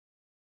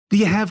Do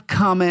you have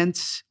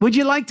comments? Would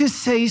you like to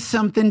say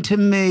something to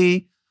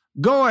me?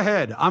 Go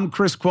ahead. I'm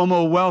Chris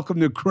Cuomo. Welcome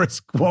to Chris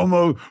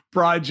Cuomo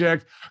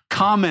Project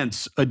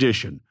Comments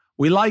Edition.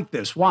 We like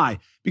this. Why?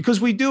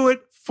 Because we do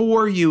it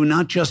for you,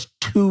 not just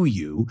to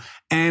you.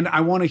 And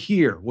I want to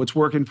hear what's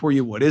working for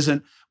you, what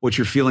isn't, what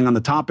you're feeling on the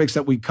topics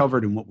that we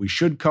covered and what we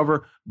should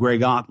cover.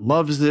 Greg Ott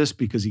loves this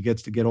because he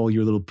gets to get all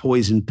your little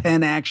poison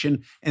pen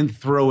action and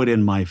throw it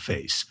in my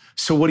face.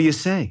 So what do you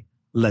say?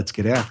 Let's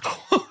get after it.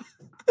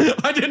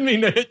 I didn't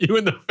mean to hit you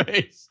in the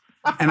face.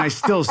 And I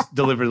still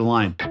deliver the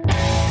line.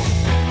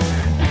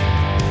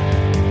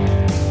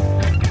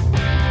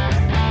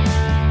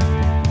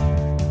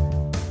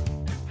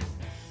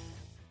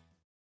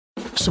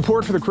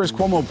 Support for the Chris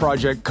Cuomo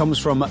Project comes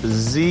from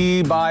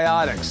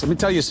Z-Biotics. Let me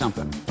tell you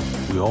something.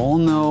 We all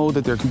know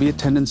that there can be a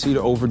tendency to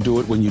overdo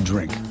it when you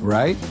drink,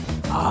 right?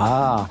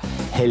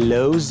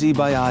 Hello,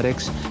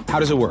 Z-Biotics.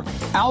 How does it work?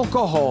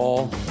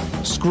 Alcohol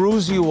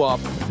screws you up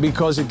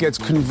because it gets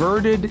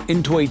converted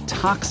into a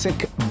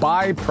toxic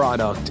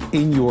byproduct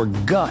in your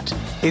gut.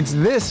 It's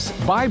this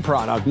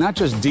byproduct, not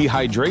just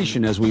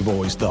dehydration as we've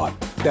always thought,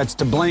 that's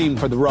to blame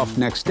for the rough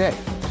next day.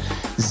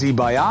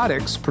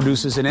 Z-Biotics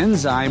produces an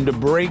enzyme to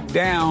break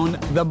down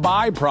the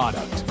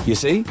byproduct. You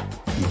see?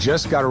 You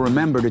just got to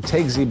remember to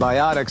take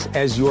Z-Biotics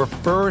as your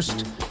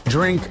first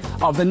drink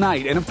of the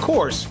night. And of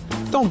course,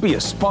 don't be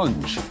a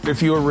sponge.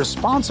 If you're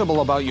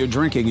responsible about your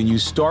drinking and you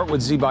start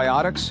with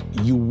Z-Biotics,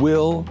 you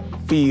will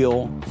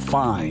feel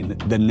fine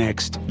the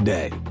next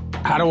day.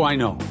 How do I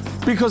know?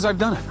 Because I've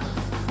done it.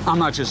 I'm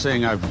not just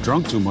saying I've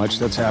drunk too much.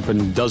 That's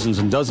happened dozens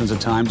and dozens of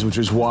times, which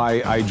is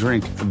why I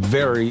drink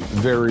very,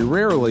 very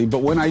rarely. But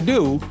when I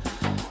do,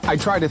 I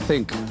try to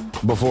think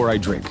before I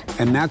drink.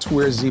 And that's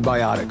where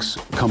Z-Biotics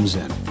comes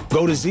in.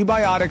 Go to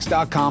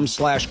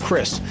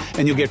zbiotics.com/Chris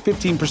and you'll get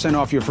 15%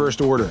 off your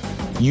first order.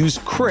 Use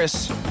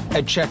Chris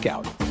at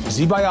checkout.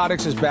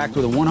 Z-Biotics is backed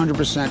with a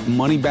 100%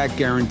 money-back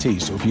guarantee.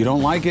 So if you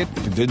don't like it,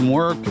 if it didn't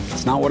work, if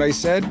it's not what I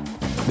said,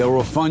 they'll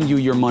refund you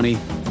your money,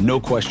 no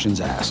questions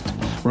asked.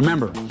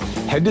 Remember,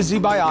 head to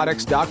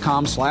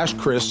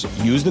zbiotics.com/Chris.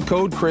 Use the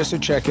code Chris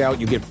at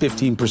checkout. You get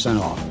 15%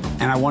 off.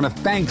 And I want to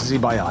thank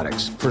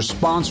Z-Biotics for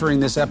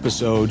sponsoring this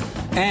episode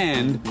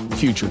and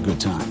future good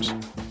times.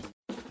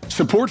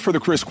 Support for the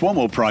Chris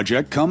Cuomo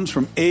Project comes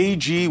from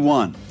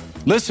AG1.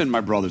 Listen, my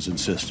brothers and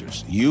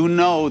sisters, you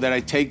know that I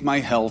take my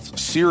health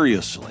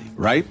seriously,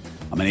 right?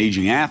 I'm an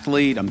aging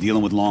athlete. I'm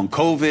dealing with long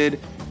COVID.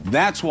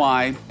 That's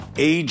why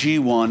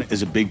AG1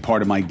 is a big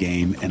part of my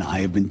game, and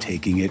I have been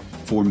taking it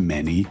for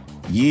many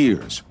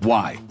years.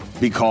 Why?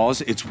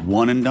 Because it's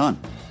one and done.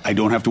 I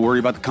don't have to worry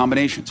about the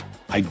combinations.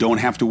 I don't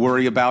have to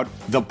worry about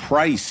the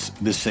price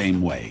the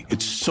same way.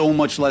 It's so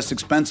much less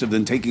expensive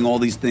than taking all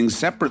these things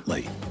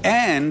separately.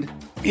 And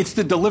it's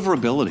the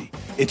deliverability.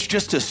 It's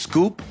just a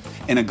scoop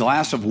in a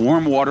glass of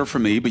warm water for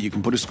me, but you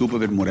can put a scoop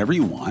of it in whatever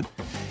you want.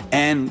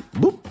 And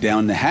boop,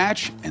 down the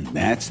hatch, and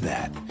that's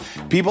that.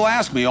 People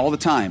ask me all the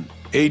time,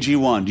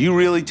 AG1, do you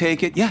really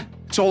take it? Yeah,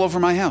 it's all over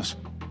my house.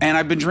 And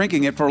I've been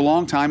drinking it for a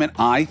long time, and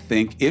I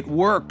think it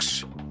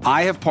works.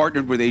 I have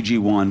partnered with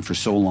AG1 for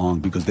so long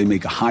because they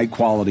make a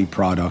high-quality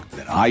product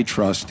that I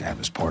trust to have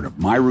as part of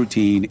my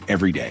routine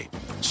every day.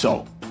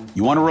 So,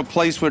 you want to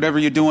replace whatever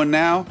you're doing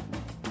now?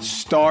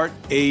 Start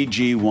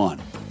AG1.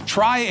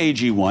 Try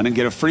AG1 and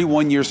get a free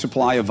 1-year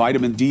supply of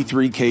vitamin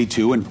D3,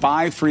 K2, and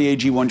 5 free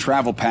AG1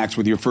 travel packs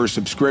with your first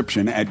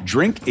subscription at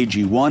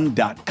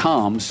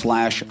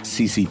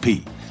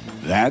drinkag1.com/CCP.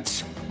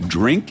 That's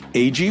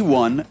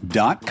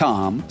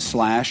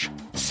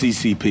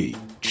drinkag1.com/CCP.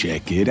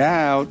 Check it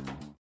out.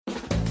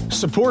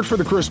 Support for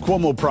the Chris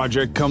Cuomo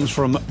Project comes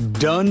from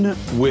Done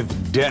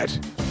with Debt.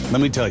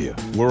 Let me tell you,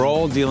 we're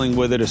all dealing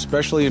with it,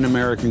 especially in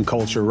American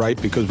culture, right?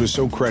 Because we're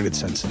so credit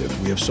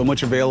sensitive. We have so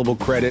much available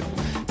credit.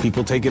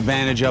 People take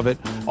advantage of it.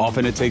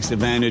 Often it takes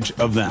advantage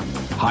of them.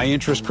 High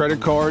interest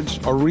credit cards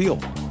are real.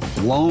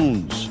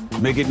 Loans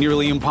make it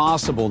nearly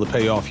impossible to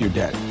pay off your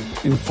debt.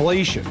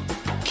 Inflation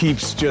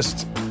keeps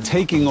just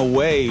taking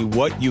away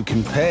what you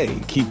can pay,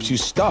 keeps you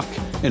stuck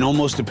in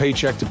almost a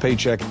paycheck to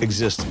paycheck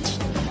existence.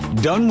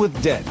 Done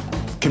with Debt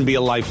can be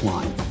a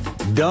lifeline.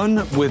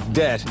 Done with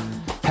Debt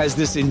has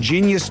this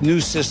ingenious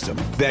new system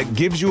that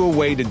gives you a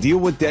way to deal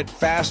with debt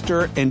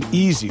faster and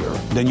easier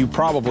than you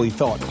probably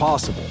thought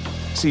possible.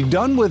 See,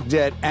 Done with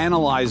Debt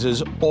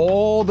analyzes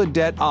all the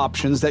debt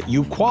options that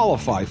you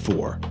qualify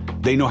for.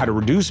 They know how to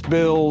reduce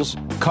bills,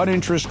 cut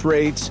interest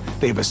rates.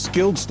 They have a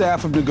skilled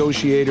staff of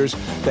negotiators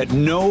that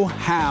know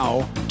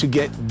how to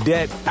get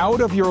debt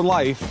out of your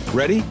life,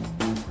 ready?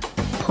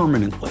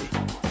 Permanently.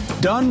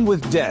 Done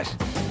with Debt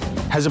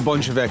has a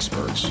bunch of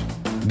experts.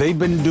 They've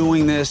been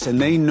doing this and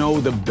they know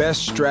the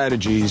best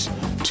strategies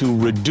to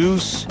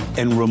reduce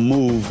and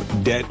remove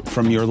debt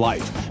from your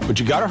life. But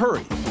you gotta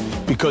hurry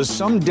because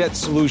some debt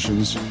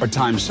solutions are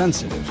time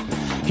sensitive.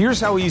 Here's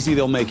how easy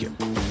they'll make it.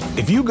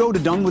 If you go to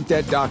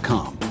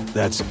donewithdebt.com,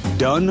 that's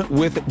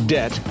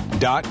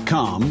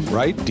donewithdebt.com,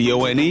 right?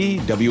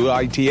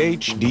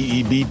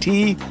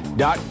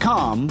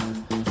 donewithdebt.com,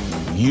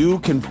 you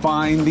can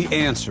find the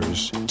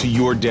answers to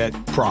your debt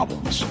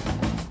problems.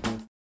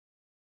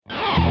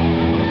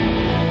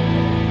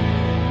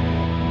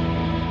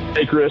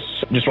 Hey, Chris.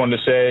 Just wanted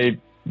to say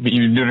that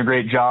you're doing a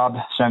great job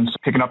since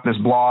picking up this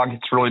blog.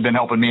 It's really been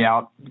helping me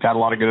out. Got a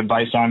lot of good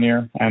advice on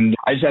here. And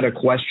I just had a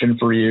question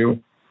for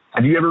you.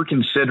 Have you ever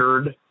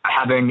considered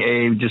having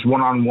a just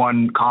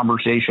one-on-one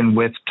conversation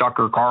with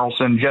Tucker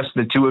Carlson, just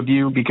the two of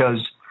you?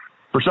 Because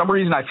for some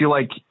reason, I feel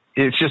like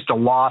it's just a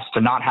loss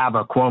to not have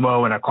a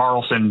Cuomo and a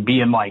Carlson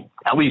being like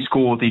at least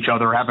cool with each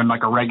other, having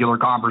like a regular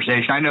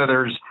conversation. I know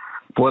there's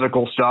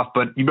political stuff,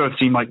 but you both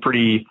seem like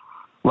pretty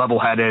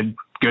level-headed,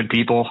 good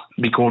people.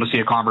 It'd be cool to see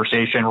a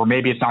conversation, or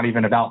maybe it's not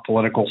even about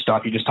political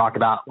stuff. You just talk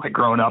about like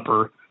growing up,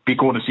 or be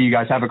cool to see you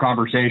guys have a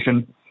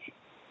conversation.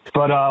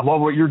 But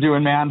love what you're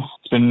doing, man.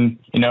 It's been,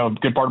 a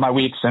good part of my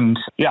weeks. And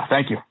yeah,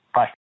 thank you.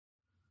 Bye.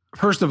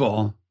 First of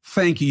all,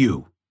 thank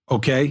you.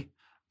 Okay.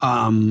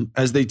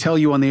 As they tell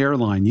you on the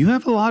airline, you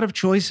have a lot of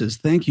choices.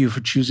 Thank you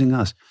for choosing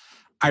us.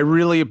 I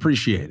really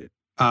appreciate it.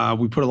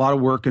 We put a lot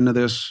of work into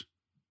this,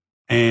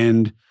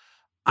 and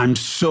I'm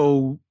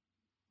so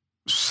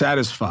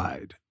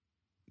satisfied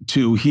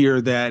to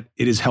hear that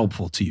it is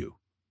helpful to you.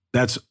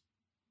 That's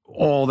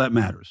all that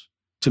matters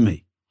to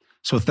me.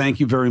 So thank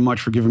you very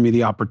much for giving me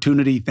the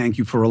opportunity. Thank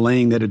you for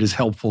relaying that it is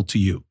helpful to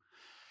you.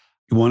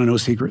 You want to know a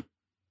secret?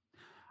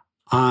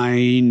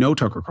 I know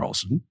Tucker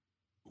Carlson.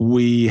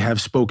 We have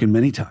spoken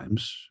many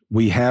times.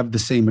 We have the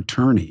same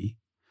attorney.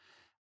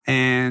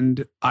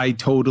 And I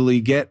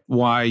totally get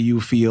why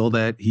you feel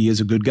that he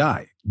is a good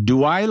guy.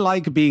 Do I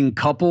like being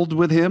coupled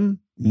with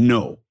him?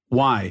 No.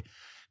 Why?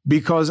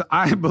 Because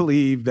I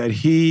believe that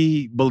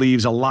he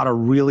believes a lot of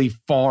really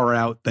far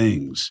out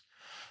things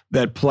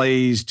that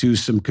plays to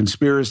some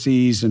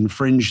conspiracies and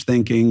fringe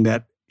thinking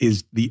that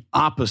is the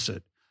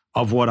opposite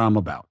of what I'm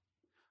about.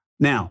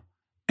 Now,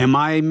 am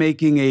I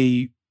making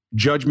a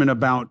judgment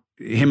about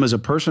him as a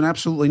person?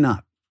 Absolutely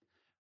not.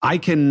 I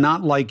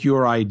cannot like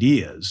your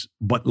ideas,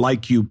 but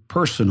like you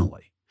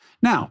personally.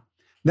 Now,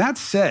 that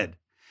said,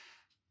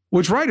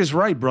 what's right is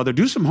right, brother.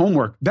 Do some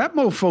homework. That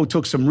mofo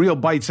took some real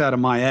bites out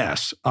of my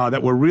ass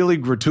that were really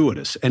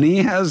gratuitous. And he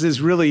has this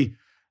really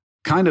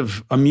kind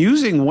of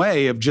amusing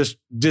way of just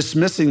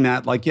dismissing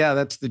that like, yeah,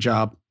 that's the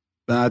job.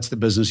 That's the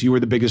business. You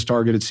were the biggest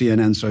target at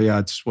CNN. So yeah,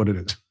 it's what it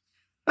is.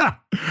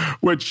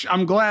 Which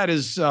I'm glad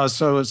is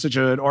such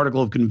an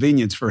article of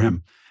convenience for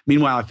him.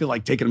 Meanwhile, I feel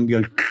like taking him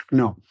going,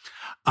 no.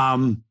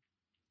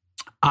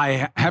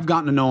 I have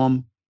gotten to know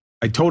him.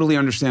 I totally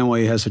understand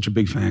why he has such a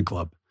big fan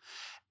club.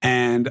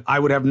 And I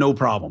would have no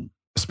problem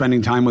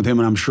spending time with him,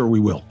 and I'm sure we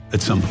will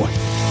at some point.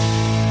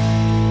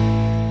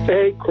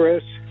 Hey,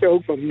 Chris,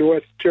 Phil from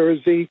North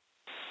Jersey.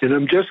 And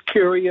I'm just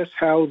curious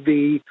how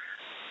the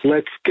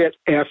Let's Get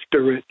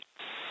After It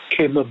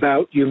came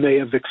about. You may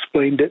have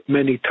explained it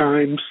many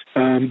times,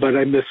 but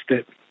I missed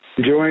it.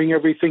 Enjoying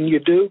everything you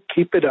do.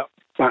 Keep it up.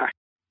 Bye.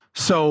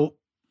 So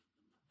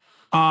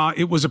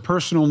it was a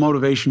personal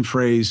motivation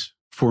phrase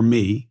for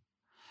me.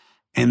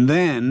 And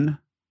then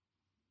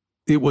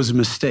it was a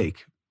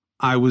mistake.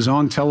 I was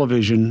on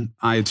television.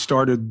 I had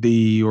restarted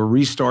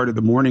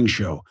the morning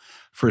show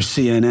for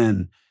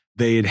CNN.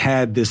 They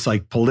had this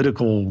like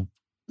political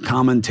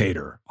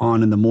commentator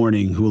on in the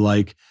morning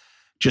who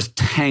just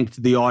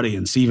tanked the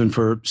audience, even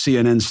for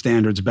CNN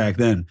standards back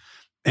then.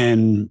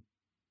 And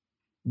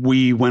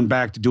we went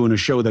back to doing a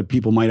show that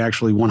people might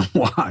actually want to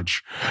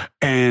watch.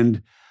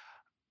 And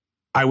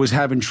I was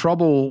having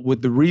trouble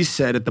with the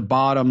reset at the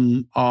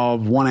bottom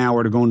of 1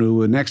 hour to go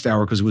into the next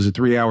hour because it was a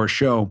 3-hour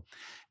show.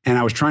 And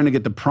I was trying to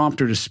get the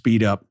prompter to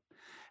speed up.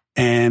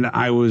 And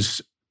I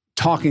was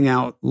talking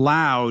out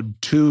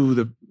loud to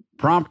the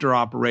prompter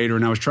operator,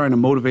 and I was trying to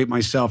motivate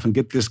myself and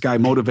get this guy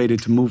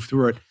motivated to move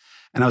through it.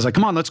 And I was like,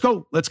 come on, let's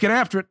go. Let's get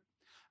after it.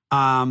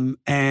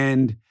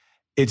 And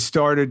it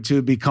started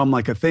to become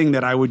like a thing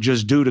that I would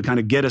just do to kind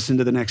of get us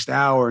into the next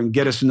hour and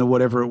get us into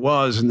whatever it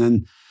was. And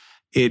then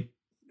it,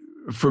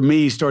 for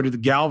me, started to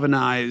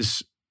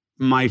galvanize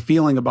my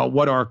feeling about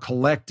what our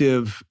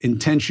collective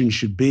intention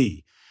should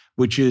be,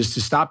 which is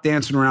to stop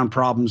dancing around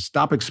problems,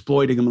 stop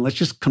exploiting them, and let's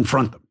just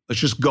confront them. Let's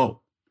just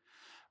go.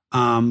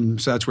 So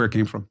that's where it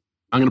came from.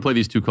 I'm going to play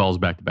these two calls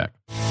back to back.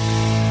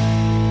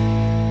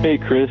 Hey,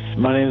 Chris.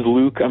 My name is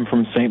Luke. I'm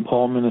from St.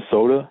 Paul,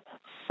 Minnesota.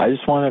 I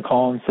just want to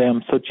call and say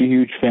I'm such a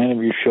huge fan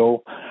of your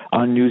show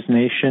on News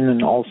Nation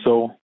and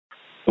also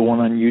the one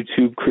on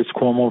YouTube, Chris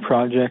Cuomo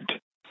Project.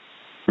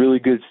 Really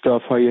good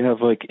stuff, how you have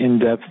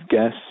in-depth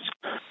guests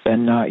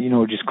and not,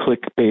 just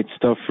clickbait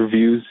stuff for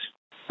views.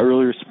 I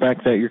really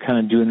respect that you're kind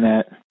of doing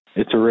that.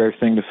 It's a rare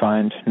thing to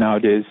find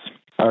nowadays.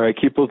 All right,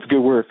 keep up the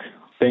good work.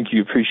 Thank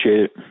you.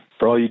 Appreciate it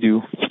for all you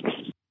do.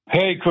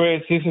 Hey,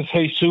 Chris, this is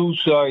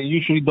Jesus. I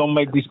usually don't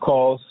make these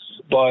calls,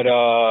 but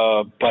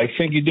I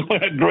think you're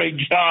doing a great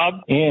job.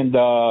 And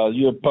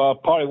you're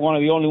probably one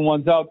of the only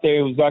ones out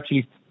there who's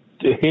actually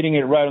hitting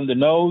it right on the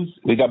nose.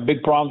 We got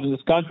big problems in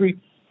this country,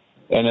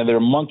 and then they're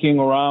monkeying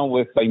around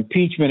with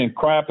impeachment and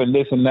crap and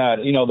this and that.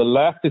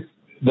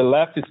 The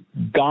left is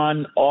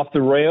gone off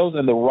the rails,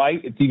 and the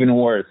right, it's even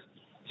worse.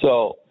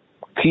 So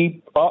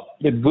keep up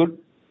the good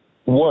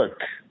work.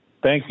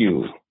 Thank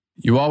you.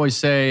 You always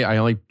say, I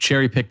only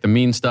cherry pick the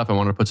mean stuff. I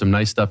want to put some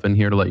nice stuff in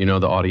here to let you know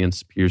the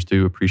audience appears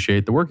to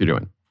appreciate the work you're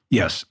doing.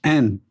 Yes,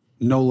 and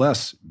no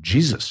less,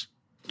 Jesus.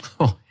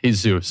 Oh,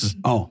 Jesus.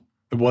 Oh,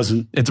 it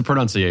wasn't. It's a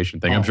pronunciation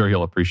thing. I'm sure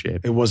he'll appreciate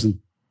it. It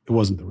wasn't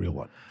the real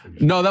one.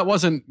 No, that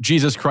wasn't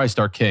Jesus Christ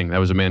our King. That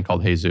was a man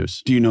called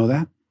Jesus. Do you know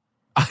that?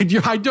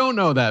 I don't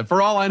know that.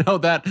 For all I know,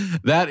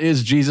 that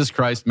is Jesus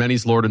Christ,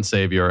 many's Lord and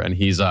Savior, and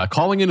he's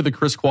calling into the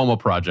Chris Cuomo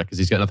project because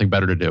he's got nothing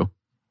better to do.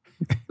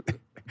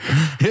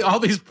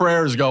 All these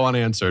prayers go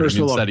unanswered. And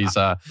instead, he's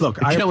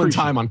killing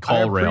time on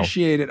call rail.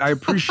 I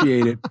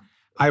appreciate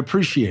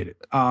it.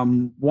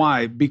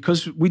 Why?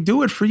 Because we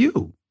do it for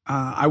you.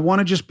 I want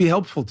to just be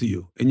helpful to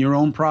you in your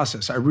own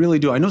process. I really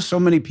do. I know so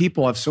many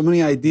people have so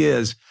many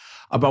ideas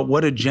about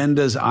what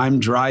agendas I'm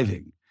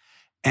driving.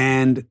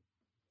 And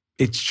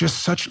it's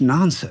just such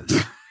nonsense.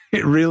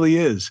 It really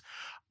is.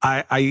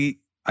 I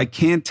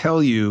can't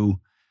tell you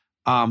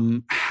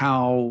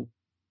how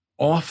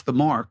off the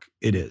mark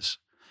it is.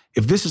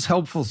 If this is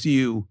helpful to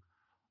you,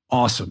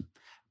 awesome.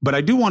 But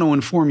I do want to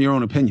inform your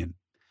own opinion.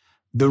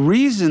 The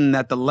reason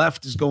that the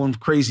left is going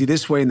crazy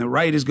this way and the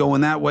right is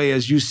going that way,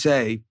 as you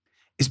say,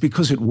 is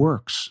because it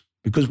works.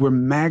 Because we're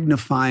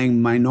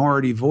magnifying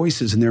minority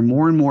voices, and there are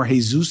more and more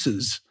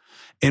Jesuses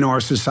in our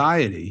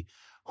society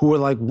who are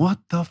like, what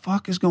the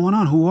fuck is going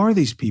on? Who are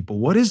these people?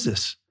 What is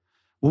this?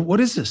 Well, what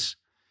is this?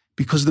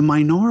 Because the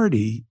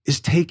minority is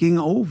taking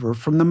over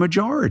from the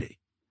majority.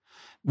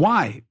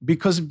 Why?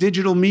 Because of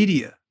digital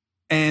media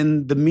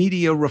and the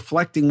media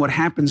reflecting what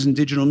happens in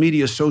digital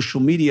media, social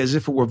media, as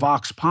if it were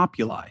vox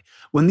populi,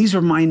 when these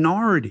are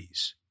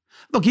minorities.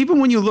 Look, even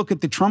when you look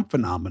at the Trump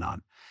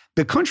phenomenon,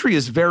 the country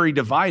is very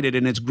divided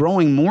and it's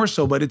growing more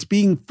so, but it's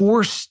being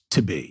forced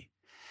to be.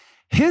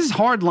 His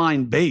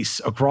hardline base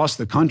across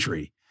the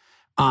country,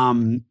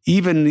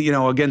 even,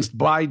 against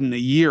Biden a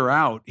year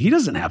out, he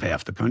doesn't have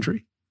half the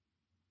country.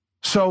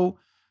 So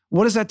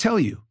what does that tell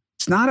you?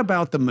 It's not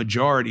about the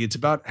majority. It's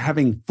about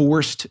having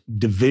forced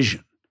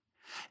division.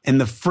 And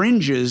the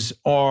fringes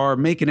are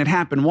making it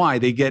happen. Why?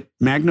 They get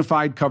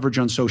magnified coverage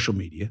on social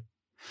media.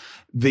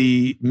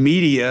 The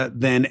media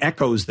then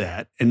echoes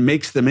that and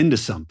makes them into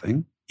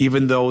something,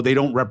 even though they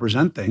don't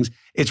represent things.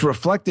 It's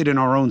reflected in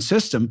our own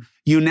system.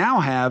 You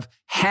now have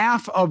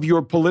half of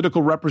your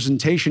political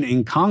representation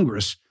in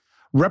Congress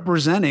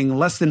representing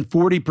less than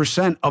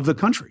 40% of the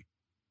country.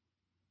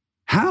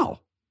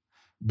 How?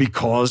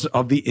 Because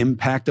of the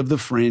impact of the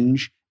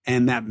fringe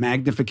and that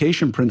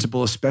magnification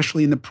principle,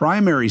 especially in the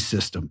primary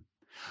system,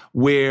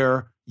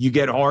 where you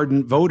get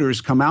ardent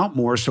voters come out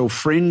more, so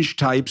fringe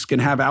types can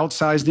have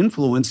outsized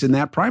influence in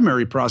that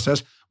primary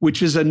process,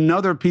 which is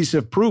another piece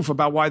of proof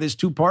about why this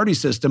two-party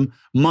system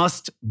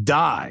must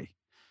die.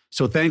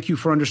 So thank you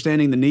for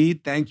understanding the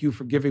need. Thank you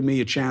for giving me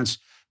a chance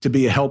to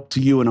be a help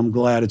to you, and I'm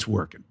glad it's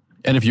working.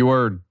 And if you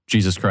were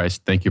Jesus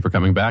Christ, thank you for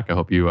coming back. I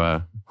hope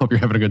you're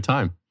having a good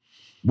time.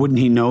 Wouldn't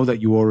he know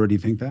that you already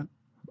think that?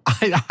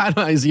 I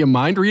don't, is he a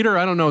mind reader?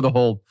 I don't know the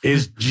whole...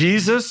 Is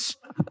Jesus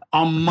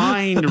a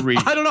mind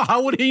reader? I don't know.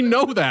 How would he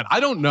know that?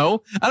 I don't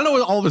know. I don't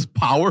know all of his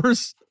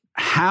powers.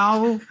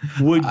 How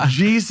would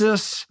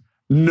Jesus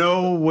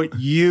know what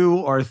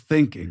you are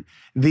thinking?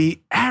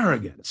 The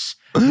arrogance,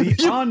 the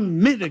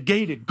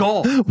unmitigated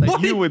gall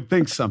that you would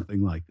think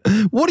something like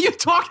that. What are you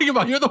talking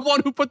about? You're the one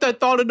who put that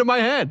thought into my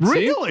head.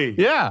 Really?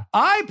 See? Yeah.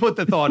 I put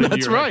the thought into your head.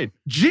 That's right.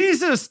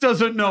 Jesus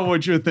doesn't know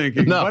what you're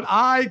thinking, but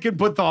I can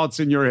put thoughts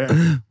in your head.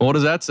 Well, what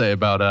does that say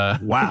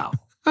about... Wow.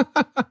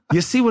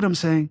 You see what I'm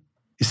saying?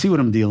 You see what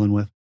I'm dealing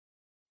with?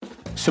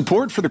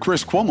 Support for the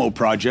Chris Cuomo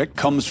project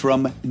comes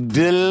from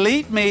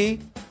Delete Me.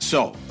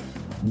 So,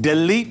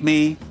 Delete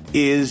Me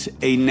is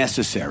a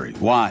necessary.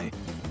 Why?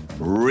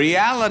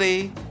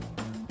 Reality.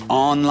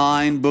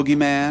 Online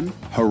boogeyman,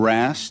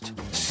 harassed,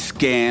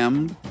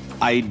 scammed,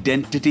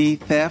 identity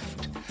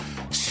theft,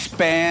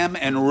 spam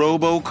and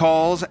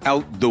robocalls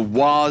out the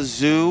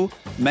wazoo.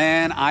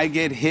 Man, I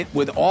get hit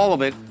with all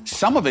of it.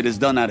 Some of it is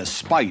done out of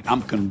spite.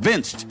 I'm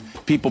convinced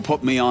people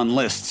put me on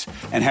lists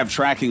and have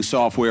tracking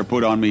software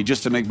put on me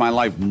just to make my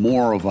life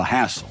more of a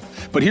hassle.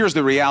 But here's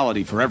the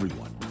reality for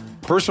everyone.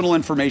 Personal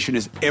information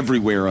is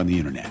everywhere on the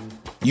internet.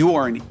 You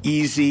are an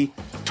easy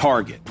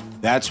target.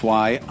 That's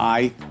why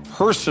I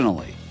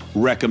personally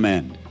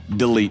recommend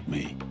Delete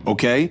Me.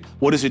 Okay?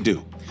 What does it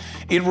do?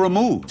 It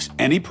removes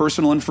any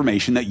personal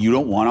information that you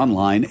don't want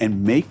online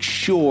and makes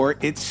sure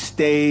it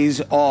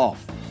stays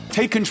off.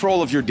 Take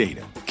control of your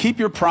data. Keep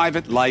your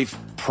private life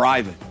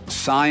private.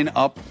 Sign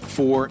up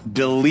for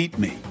Delete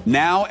Me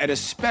now at a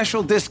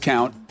special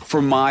discount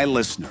for my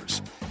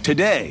listeners.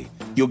 Today,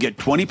 you'll get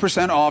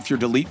 20% off your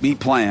Delete Me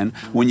plan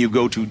when you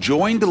go to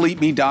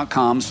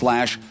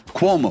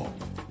joindeleteme.com/Cuomo.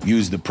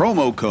 Use the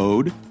promo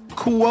code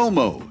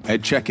Cuomo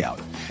at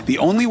checkout. The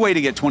only way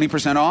to get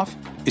 20% off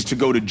is to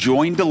go to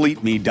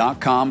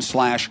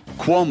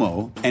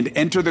joindeleteme.com/Cuomo and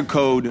enter the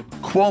code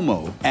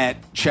Cuomo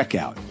at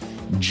checkout.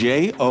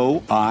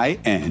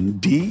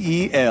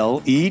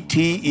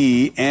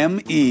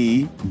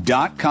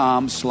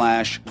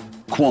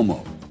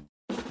 JOINDELETEME.com/Cuomo.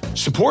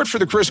 Support for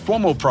the Chris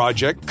Cuomo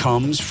project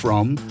comes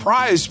from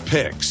Prize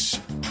Picks.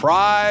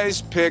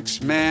 Prize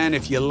Picks, man,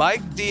 if you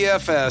like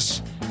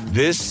DFS,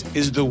 this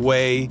is the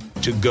way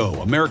to go.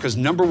 America's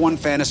 #1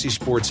 fantasy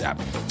sports app.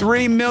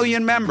 3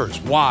 million members.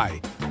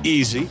 Why?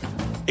 Easy,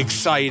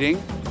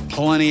 exciting,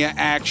 plenty of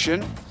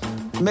action.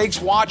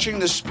 Makes watching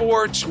the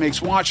sports,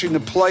 makes watching the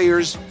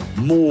players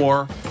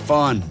more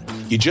fun.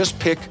 You just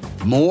pick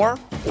more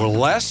or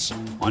less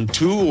on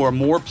 2 or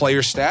more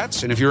player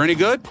stats, and if you're any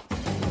good,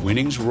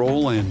 winnings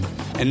roll in.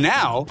 And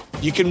now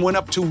you can win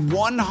up to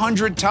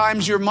 100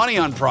 times your money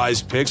on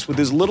Prize Picks with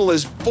as little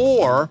as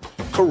 4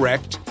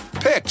 correct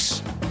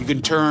picks. You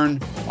can turn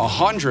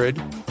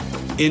 100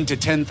 into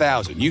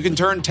 10,000. You can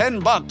turn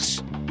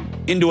 $10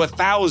 into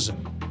 1,000.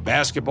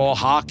 Basketball,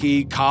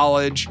 hockey,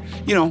 college,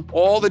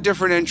 all the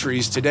different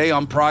entries today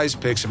on Prize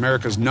Picks,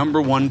 America's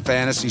 #1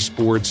 fantasy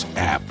sports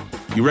app.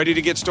 You ready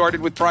to get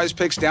started with Prize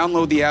Picks?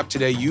 Download the app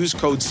today. Use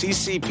code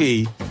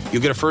CCP.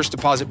 You'll get a first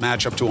deposit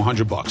match up to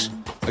 $100.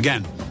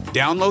 Again,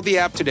 download the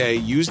app today.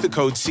 Use the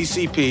code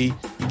CCP.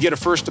 You get a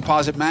first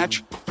deposit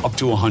match up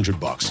to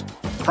 $100.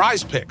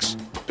 Prize Picks.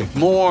 Pick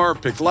more,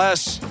 pick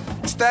less.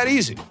 It's that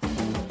easy.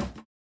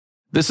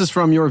 This is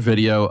from your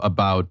video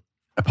about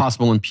a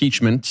possible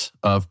impeachment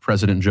of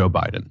President Joe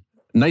Biden.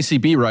 Nicey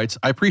B writes,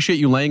 I appreciate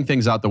you laying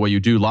things out the way you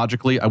do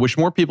logically. I wish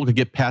more people could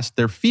get past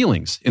their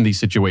feelings in these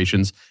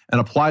situations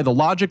and apply the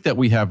logic that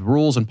we have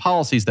rules and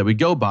policies that we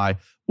go by,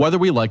 whether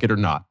we like it or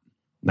not.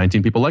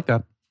 19 people like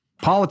that.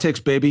 Politics,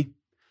 baby.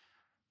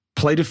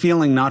 Play to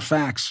feeling, not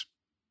facts.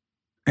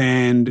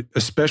 And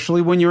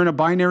especially when you're in a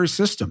binary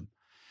system,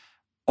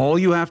 all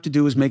you have to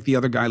do is make the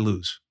other guy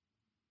lose.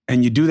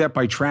 And you do that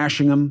by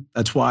trashing him.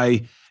 That's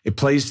why it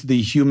plays to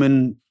the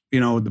human,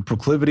 the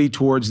proclivity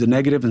towards the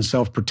negative and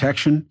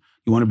self-protection.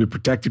 You want to be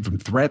protected from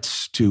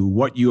threats to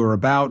what you are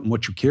about and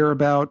what you care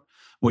about,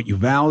 what you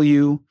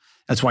value.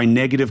 That's why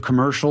negative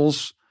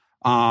commercials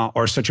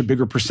are such a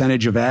bigger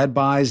percentage of ad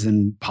buys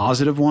than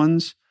positive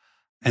ones.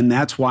 And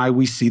that's why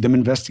we see them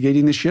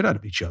investigating the shit out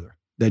of each other.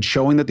 That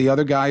showing that the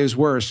other guy is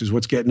worse is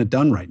what's getting it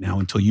done right now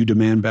until you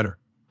demand better.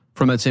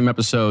 From that same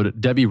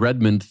episode, Debbie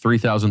Redmond,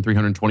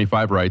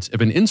 3,325 writes,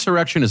 if an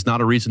insurrection is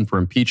not a reason for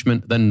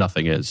impeachment, then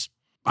nothing is.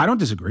 I don't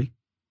disagree.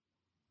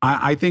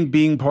 I think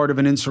being part of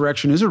an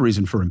insurrection is a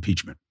reason for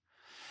impeachment.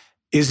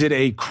 Is it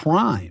a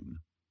crime?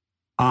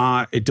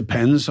 It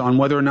depends on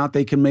whether or not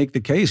they can make the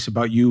case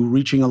about you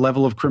reaching a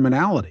level of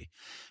criminality.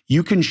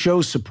 You can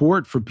show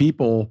support for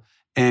people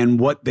and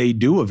what they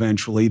do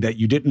eventually that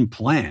you didn't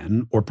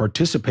plan or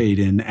participate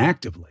in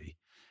actively.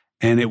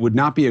 And it would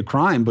not be a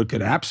crime, but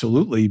could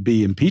absolutely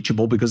be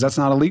impeachable because that's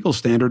not a legal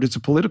standard. It's a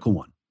political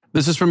one.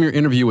 This is from your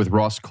interview with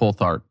Ross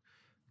Coulthart.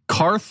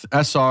 Karth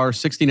SR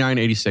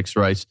 6986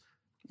 writes,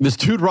 this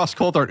dude, Ross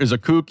Coulthart, is a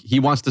kook. He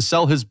wants to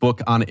sell his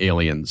book on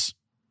aliens.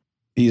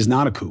 He is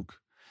not a kook.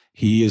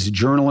 He is a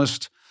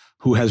journalist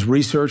who has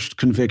researched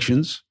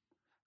convictions,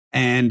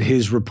 and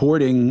his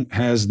reporting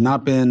has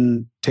not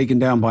been taken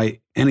down by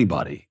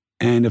anybody.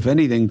 And if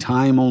anything,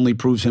 time only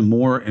proves him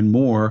more and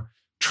more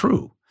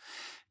true.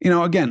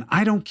 Again,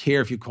 I don't care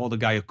if you call the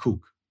guy a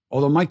kook,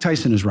 although Mike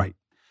Tyson is right.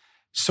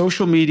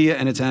 Social media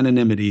and its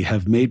anonymity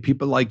have made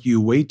people like you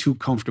way too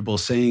comfortable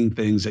saying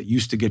things that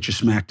used to get you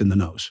smacked in the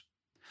nose.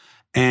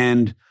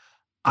 And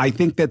I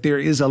think that there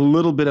is a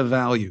little bit of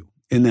value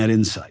in that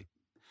insight.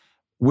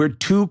 We're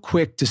too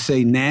quick to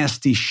say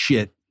nasty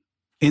shit,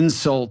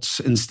 insults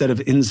instead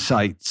of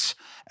insights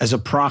as a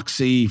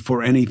proxy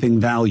for anything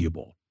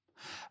valuable.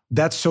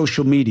 That's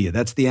social media.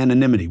 That's the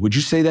anonymity. Would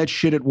you say that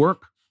shit at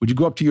work? Would you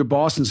go up to your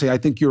boss and say, I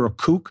think you're a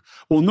kook?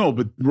 Well, no,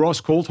 but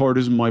Ross Coulthart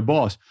isn't my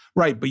boss.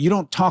 Right, but you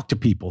don't talk to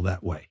people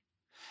that way.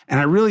 And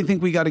I really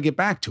think we got to get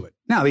back to it.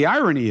 Now, the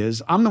irony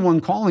is I'm the one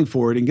calling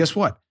for it. And guess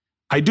what?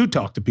 I do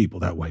talk to people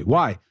that way.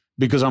 Why?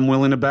 Because I'm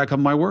willing to back up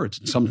my words.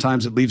 And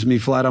sometimes it leaves me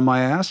flat on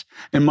my ass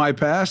in my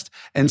past.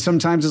 And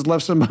sometimes it's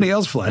left somebody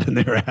else flat in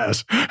their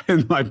ass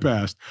in my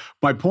past.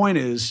 My point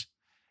is,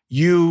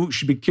 you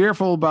should be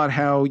careful about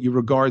how you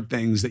regard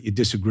things that you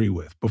disagree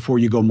with before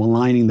you go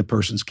maligning the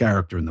person's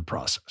character in the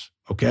process.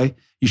 Okay?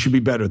 You should be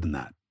better than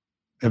that.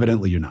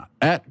 Evidently, you're not.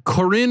 At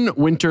Corinne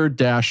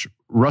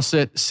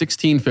Winter-Russet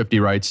 1650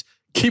 writes,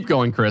 keep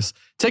going, Chris.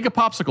 Take a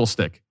popsicle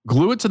stick,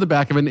 glue it to the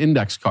back of an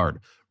index card.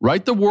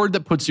 Write the word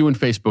that puts you in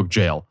Facebook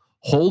jail.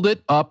 Hold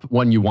it up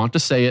when you want to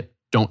say it.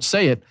 Don't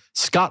say it.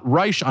 Scott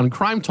Reich on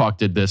Crime Talk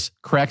did this.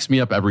 Cracks me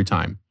up every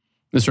time.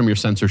 This is from your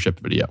censorship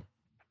video.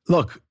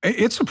 Look,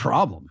 it's a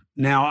problem.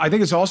 Now, I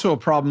think it's also a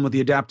problem with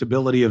the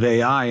adaptability of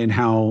AI and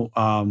how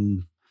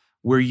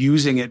we're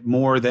using it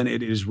more than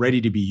it is ready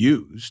to be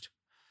used.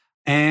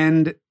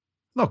 And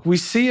look, we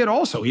see it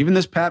also. Even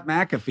this Pat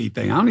McAfee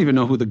thing, I don't even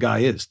know who the guy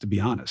is, to be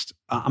honest.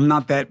 I'm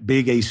not that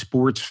big a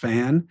sports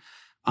fan.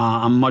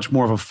 I'm much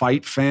more of a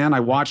fight fan. I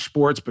watch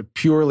sports, but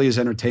purely as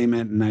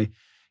entertainment. And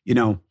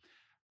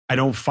I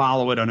don't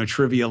follow it on a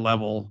trivia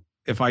level.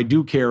 If I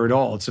do care at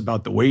all, it's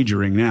about the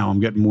wagering now. I'm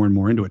getting more and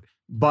more into it.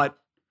 But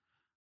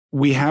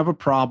we have a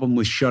problem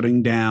with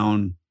shutting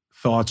down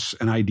thoughts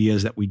and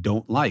ideas that we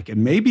don't like.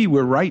 And maybe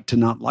we're right to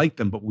not like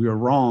them, but we are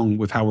wrong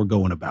with how we're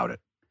going about it.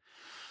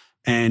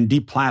 and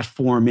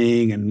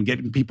deplatforming and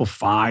getting people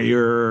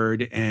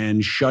fired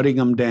and shutting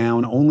them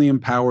down only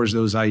empowers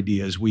those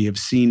ideas. We have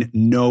seen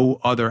no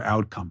other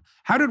outcome.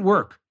 How did it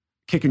work?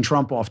 Kicking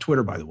Trump off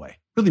Twitter, by the way.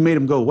 Really made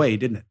him go away,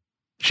 didn't it?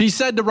 She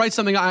said to write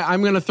something.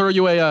 I'm going to throw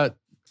you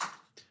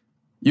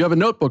you have a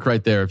notebook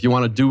right there. If you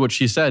want to do what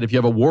she said, if you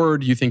have a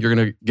word you think you're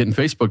going to get in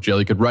Facebook jail,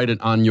 you could write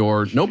it on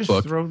your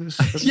notebook. Just throw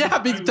this. Yeah,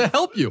 to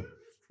help you.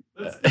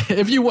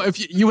 If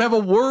you have a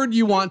word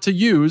you want to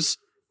use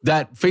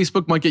that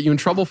Facebook might get you in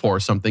trouble for or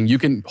something, you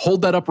can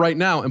hold that up right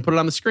now and put it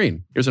on the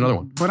screen. Here's another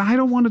one. But I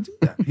don't want to do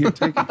that. Here,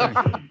 take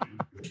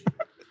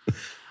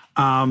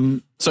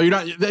it. So you're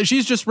not.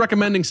 She's just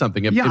recommending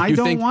something. If I you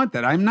don't think, want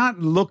that. I'm not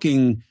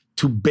looking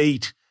to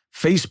bait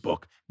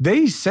Facebook.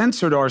 They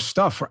censored our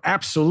stuff for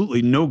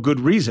absolutely no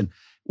good reason.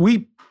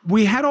 We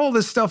had all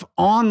this stuff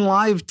on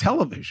live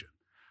television.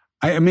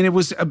 I mean, it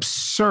was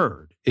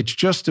absurd. It's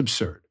just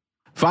absurd.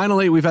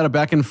 Finally, we've had a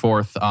back and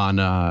forth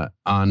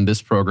on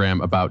this program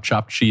about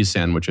chopped cheese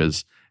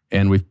sandwiches,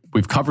 and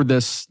we've covered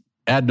this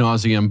ad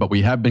nauseum, but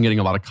we have been getting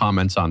a lot of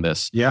comments on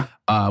this. Yeah.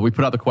 We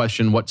put out the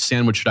question, what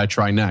sandwich should I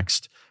try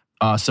next?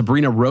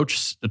 Sabrina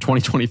Roach,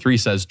 2023,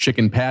 says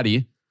chicken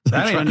patty.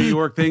 That ain't a New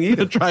York thing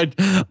either. Tried.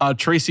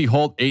 Tracy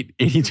Holt,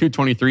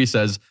 8223,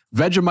 says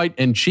Vegemite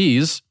and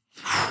cheese.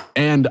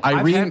 And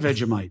Irene... I've had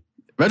Vegemite.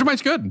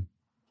 Vegemite's good.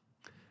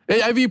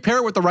 If you pair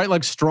it with the right,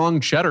 like, strong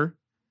cheddar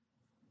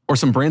or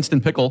some Branston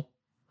pickle.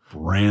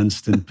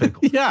 Branston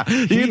pickle. Yeah.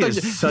 He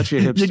is such a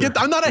hipster.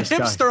 I'm not a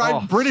hipster. I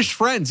have British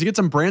friends. You get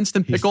some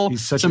Branston pickle,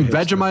 some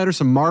Vegemite or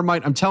some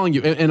Marmite. I'm telling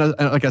you, in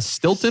like a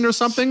Stilton or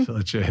something.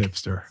 Such a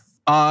hipster.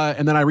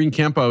 And then Irene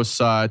Campos,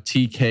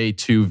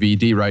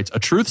 TK2VD, writes, a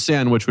truth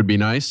sandwich would be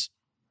nice,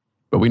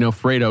 but we know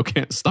Fredo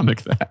can't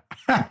stomach that.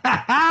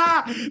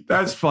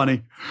 That's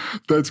funny.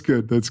 That's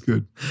good. That's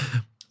good.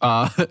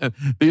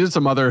 These are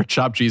some other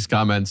chopped cheese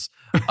comments.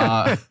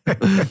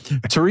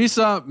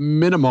 Teresa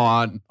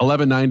Minimaw,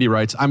 1190,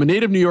 writes, I'm a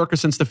native New Yorker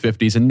since the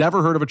 50s and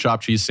never heard of a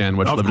chopped cheese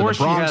sandwich. Lived in the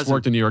Bronx,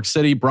 worked in New York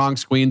City,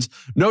 Bronx, Queens.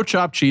 No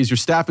chopped cheese. Your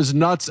staff is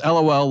nuts.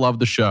 LOL. Love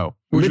the show.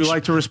 Would you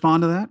like to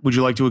respond to that? Would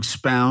you like to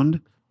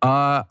expound?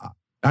 I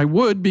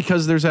would,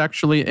 because there's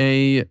actually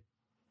a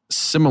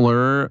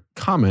similar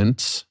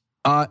comment.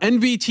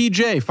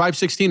 NVTJ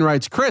 516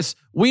 writes, Chris,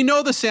 we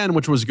know the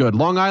sandwich was good.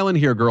 Long Island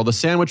here, girl. The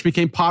sandwich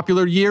became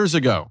popular years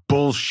ago.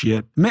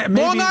 Bullshit. Maybe,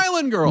 Long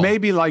Island girl.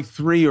 Maybe like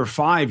 3 or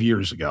 5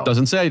 years ago.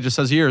 Doesn't say, it just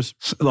says years.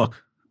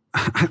 Look,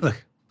 I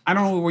don't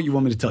know what you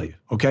want me to tell you,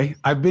 okay?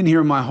 I've been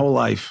here my whole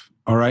life,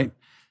 all right?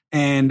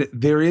 And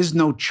there is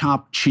no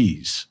chopped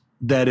cheese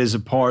that is a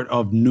part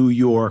of New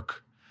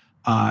York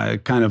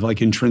kind of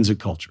like intrinsic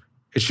culture.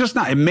 It's just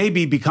not. It may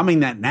be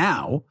becoming that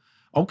now.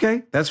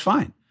 Okay, that's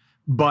fine.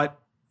 But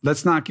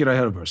let's not get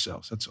ahead of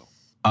ourselves. That's all.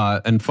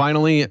 And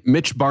finally,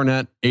 Mitch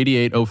Barnett,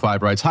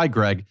 8805, writes, hi,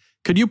 Greg.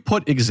 Could you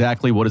put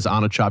exactly what is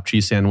on a chopped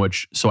cheese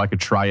sandwich so I could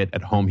try it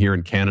at home here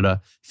in Canada?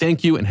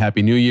 Thank you and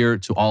Happy New Year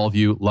to all of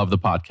you. Love the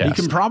podcast. You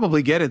can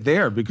probably get it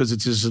there because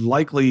it's as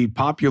likely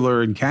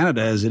popular in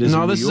Canada as it is in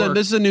New York. No,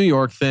 this is a New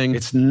York thing.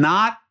 It's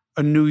not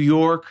a New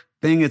York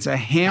thing. It's a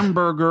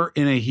hamburger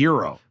in a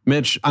hero.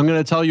 Mitch, I'm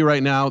going to tell you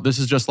right now, this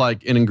is just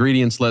like an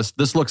ingredients list.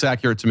 This looks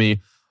accurate to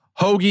me.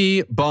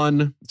 Hoagie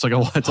bun. It's like a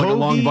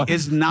long bun. Hoagie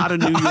is not a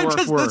New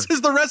York word. This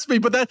is the recipe,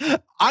 but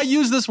I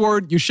use this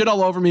word. You shit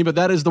all over me, but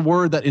that is the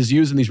word that is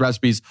used in these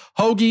recipes.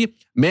 Hoagie,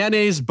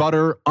 mayonnaise,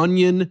 butter,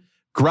 onion,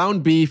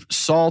 ground beef,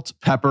 salt,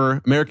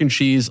 pepper, American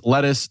cheese,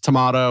 lettuce,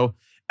 tomato,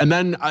 and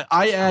then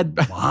I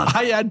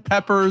add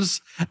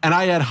peppers and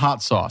I add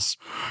hot sauce.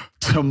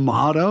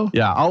 Tomato?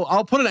 Yeah,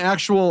 I'll put an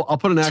actual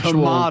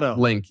tomato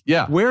link.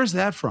 Yeah, where's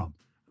that from?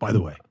 By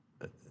the way,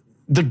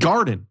 The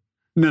Garden.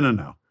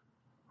 No.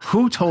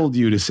 Who told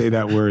you to say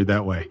that word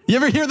that way? You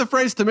ever hear the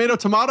phrase tomato?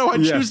 I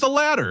choose the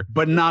latter.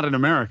 But not in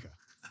America.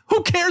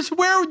 Who cares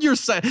where you're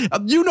saying?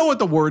 You know what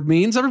the word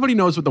means. Everybody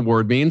knows what the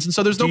word means. And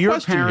so there's no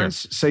question here. Do your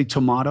parents say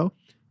tomato?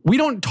 We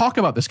don't talk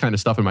about this kind of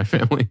stuff in my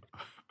family.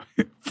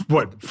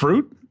 What,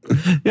 fruit?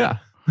 Yeah.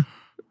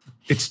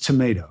 It's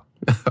tomato.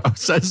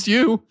 Says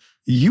you.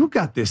 You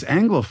got this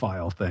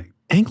Anglophile thing.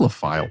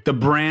 Anglophile? The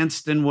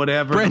Branston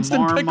whatever.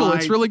 Branston pickle.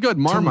 It's really good.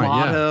 Marmite,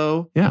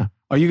 tomato. Yeah.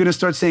 Are you going to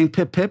start saying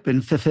pip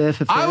and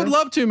f? I would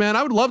love to, man.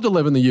 I would love to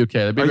live in the UK.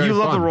 That'd be very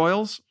love fun. the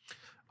Royals?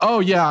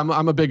 Oh yeah,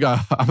 I'm a big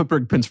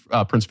Prince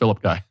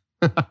Philip guy.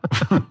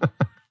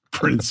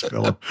 Prince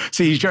Philip.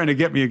 See, he's trying to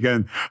get me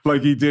again,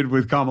 like he did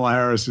with Kamala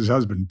Harris's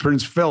husband.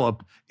 Prince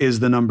Philip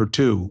is the number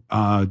 2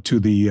 to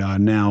the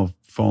now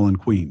fallen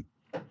queen.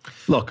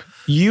 Look,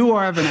 you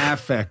have an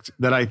affect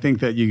that I think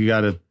that you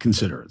got to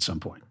consider at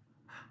some point.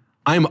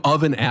 I'm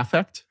of an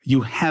affect?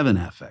 You have an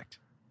affect.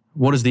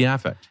 What is the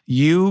affect?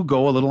 You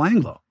go a little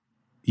Anglo.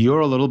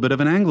 You're a little bit of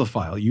an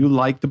Anglophile. You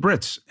like the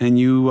Brits, and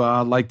you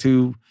like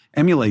to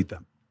emulate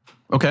them.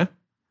 Okay,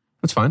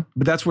 that's fine.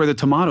 But that's where the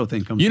tomato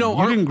thing comes from. You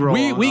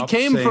know, we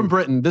came from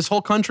Britain. This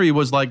whole country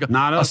was like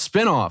a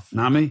spin-off.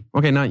 Not me.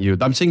 Okay, not you.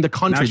 I'm saying the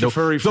country.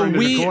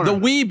 The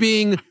we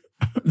being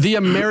the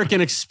American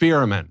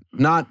experiment,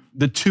 not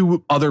the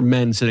 2 other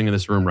men sitting in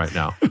this room right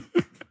now.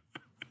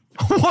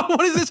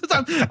 What is this?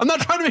 I'm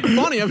not trying to be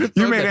funny. You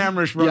made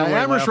Amrish run away.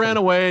 Yeah, Amrish ran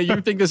away.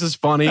 You think this is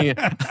funny.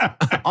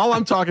 All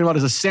I'm talking about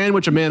is a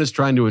sandwich a man is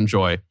trying to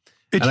enjoy.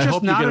 It's and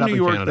just not a New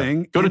York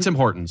thing. Go to Tim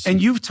Hortons.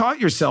 And you've taught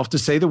yourself to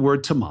say the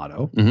word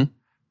tomato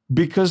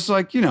because,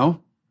 like,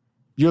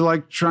 you're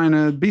like trying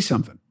to be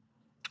something.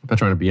 I'm not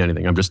trying to be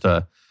anything. I'm just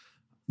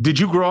Did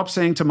you grow up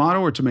saying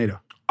tomato or tomato?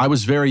 I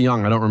was very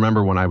young. I don't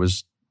remember what I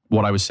was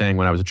saying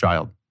when I was a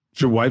child.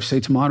 Did your wife say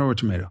tomato or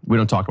tomato? We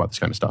don't talk about this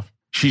kind of stuff.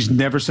 She's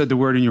never said the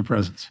word in your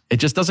presence. It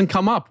just doesn't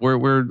come up.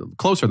 We're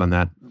closer than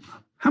that.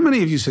 How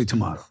many of you say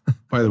tomato,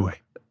 by the way?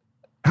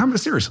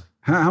 Seriously,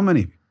 how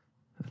many of you?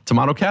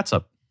 Tomato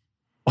catsup.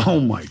 Oh,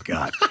 my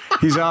God.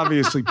 He's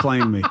obviously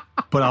playing me,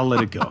 but I'll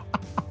let it go.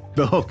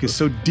 The hook is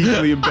so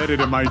deeply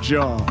embedded in my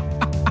jaw.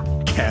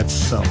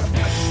 Catsup.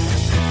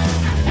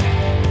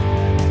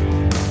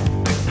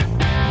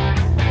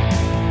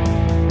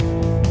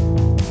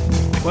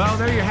 Well,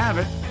 there you have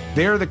it.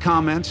 There are the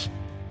comments.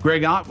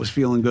 Greg Ott was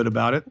feeling good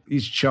about it.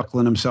 He's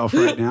chuckling himself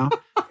right now.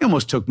 He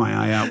almost took my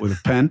eye out with a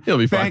pen. He'll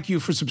be fine. Thank you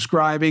for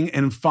subscribing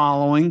and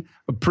following.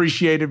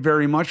 Appreciate it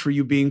very much for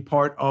you being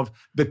part of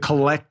the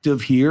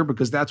collective here,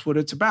 because that's what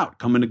it's about.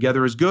 Coming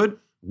together is good.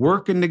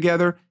 Working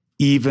together,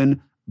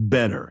 even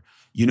better.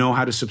 You know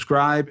how to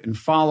subscribe and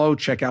follow.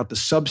 Check out the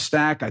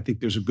Substack. I think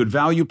there's a good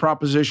value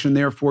proposition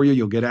there for you.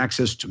 You'll get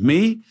access to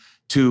me,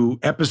 to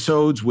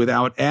episodes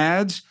without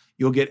ads.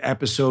 You'll get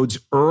episodes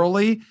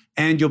early,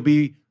 and you'll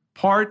be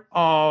part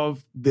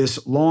of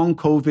this long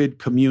COVID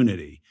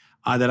community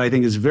that I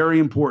think is very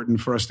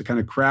important for us to kind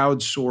of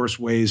crowdsource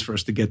ways for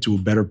us to get to a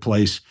better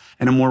place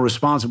and a more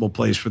responsible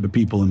place for the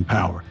people in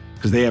power,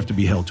 because they have to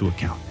be held to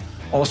account.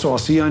 Also, I'll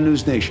see you on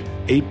News Nation,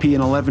 8 p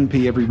and 11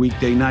 p every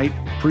weekday night.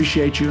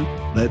 Appreciate you.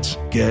 Let's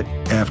get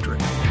after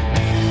it.